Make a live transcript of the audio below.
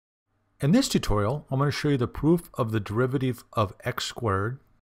In this tutorial, I'm going to show you the proof of the derivative of x squared.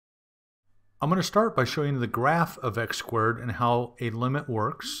 I'm going to start by showing you the graph of x squared and how a limit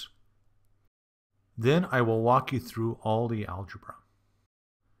works. Then I will walk you through all the algebra.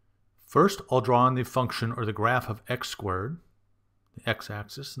 First, I'll draw in the function or the graph of x squared, the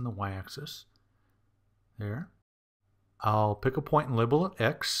x-axis and the y-axis. There. I'll pick a point and label it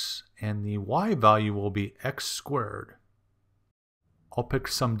x, and the y value will be x squared. I'll pick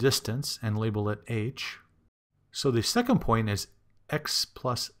some distance and label it h. So the second point is x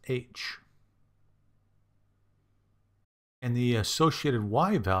plus h. And the associated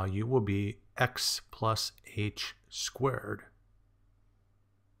y value will be x plus h squared.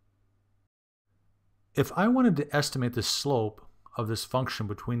 If I wanted to estimate the slope of this function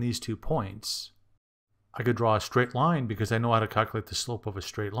between these 2 points, I could draw a straight line because I know how to calculate the slope of a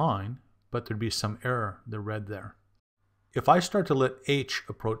straight line, but there'd be some error, the red there. If I start to let h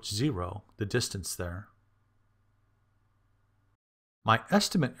approach 0, the distance there, my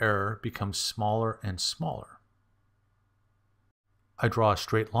estimate error becomes smaller and smaller. I draw a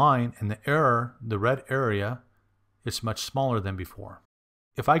straight line and the error, the red area, is much smaller than before.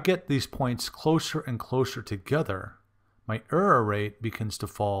 If I get these points closer and closer together, my error rate begins to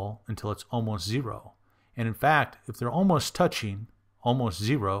fall until it's almost 0. And in fact, if they're almost touching, almost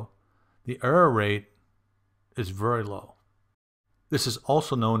 0, the error rate is very low. This is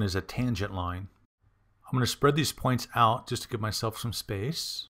also known as a tangent line. I'm going to spread these points out just to give myself some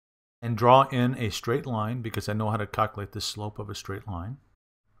space and draw in a straight line because I know how to calculate the slope of a straight line,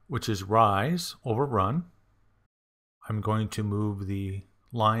 which is rise over run. I'm going to move the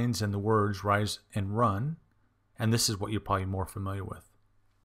lines and the words rise and run, and this is what you're probably more familiar with.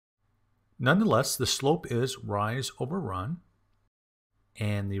 Nonetheless, the slope is rise over run,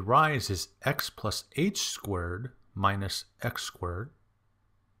 and the rise is x plus h squared minus x squared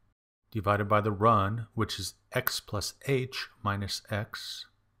divided by the run, which is x plus h minus x.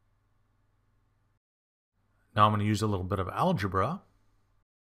 Now I'm going to use a little bit of algebra.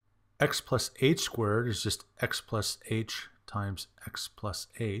 X plus h squared is just x plus h times x plus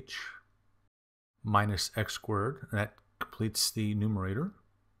h minus x squared, and that completes the numerator.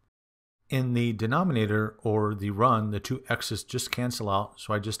 In the denominator, or the run, the two x's just cancel out,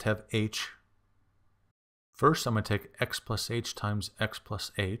 so I just have h. First, I'm going to take x plus h times x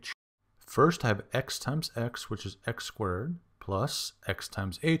plus h. First, I have x times x, which is x squared, plus x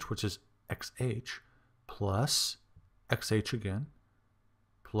times h, which is xh, plus xh again,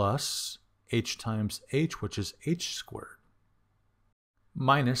 plus h times h, which is h squared,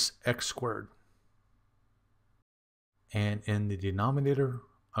 minus x squared. And in the denominator,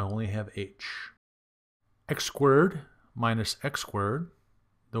 I only have h. X squared minus x squared,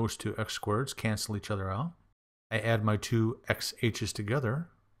 those two x squareds cancel each other out. I add my two xh's together,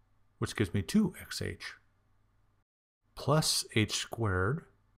 which gives me 2xh, plus h squared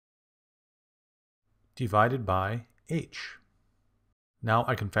divided by h. Now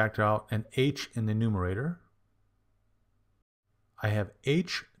I can factor out an h in the numerator. I have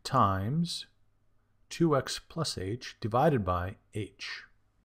h times 2x plus h divided by h.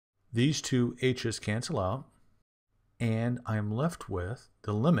 These two h's cancel out, and I am left with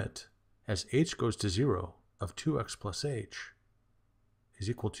the limit as h goes to 0 of 2x plus h is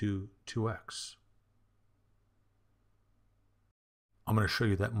equal to 2x. I'm going to show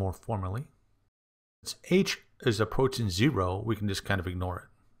you that more formally. Since h is approaching 0, we can just kind of ignore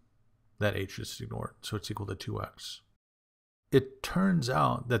it. That h is ignored, so it's equal to 2x. It turns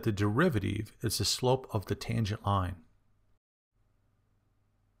out that the derivative is the slope of the tangent line.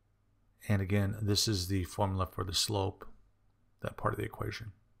 And again, this is the formula for the slope, that part of the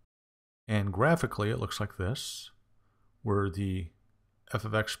equation. And graphically, it looks like this, where the f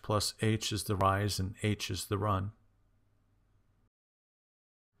of x plus h is the rise and h is the run.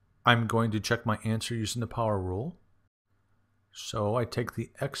 I'm going to check my answer using the power rule. So I take the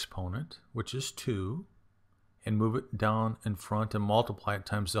exponent, which is 2, and move it down in front and multiply it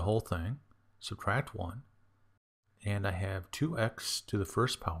times the whole thing, subtract 1, and I have 2x to the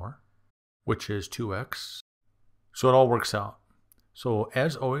first power, which is 2x. So it all works out. So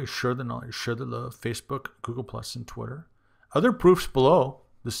as always, share the knowledge, share the love, Facebook, Google+, and Twitter. Other proofs below,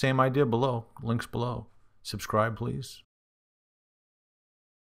 the same idea below, links below. Subscribe, please.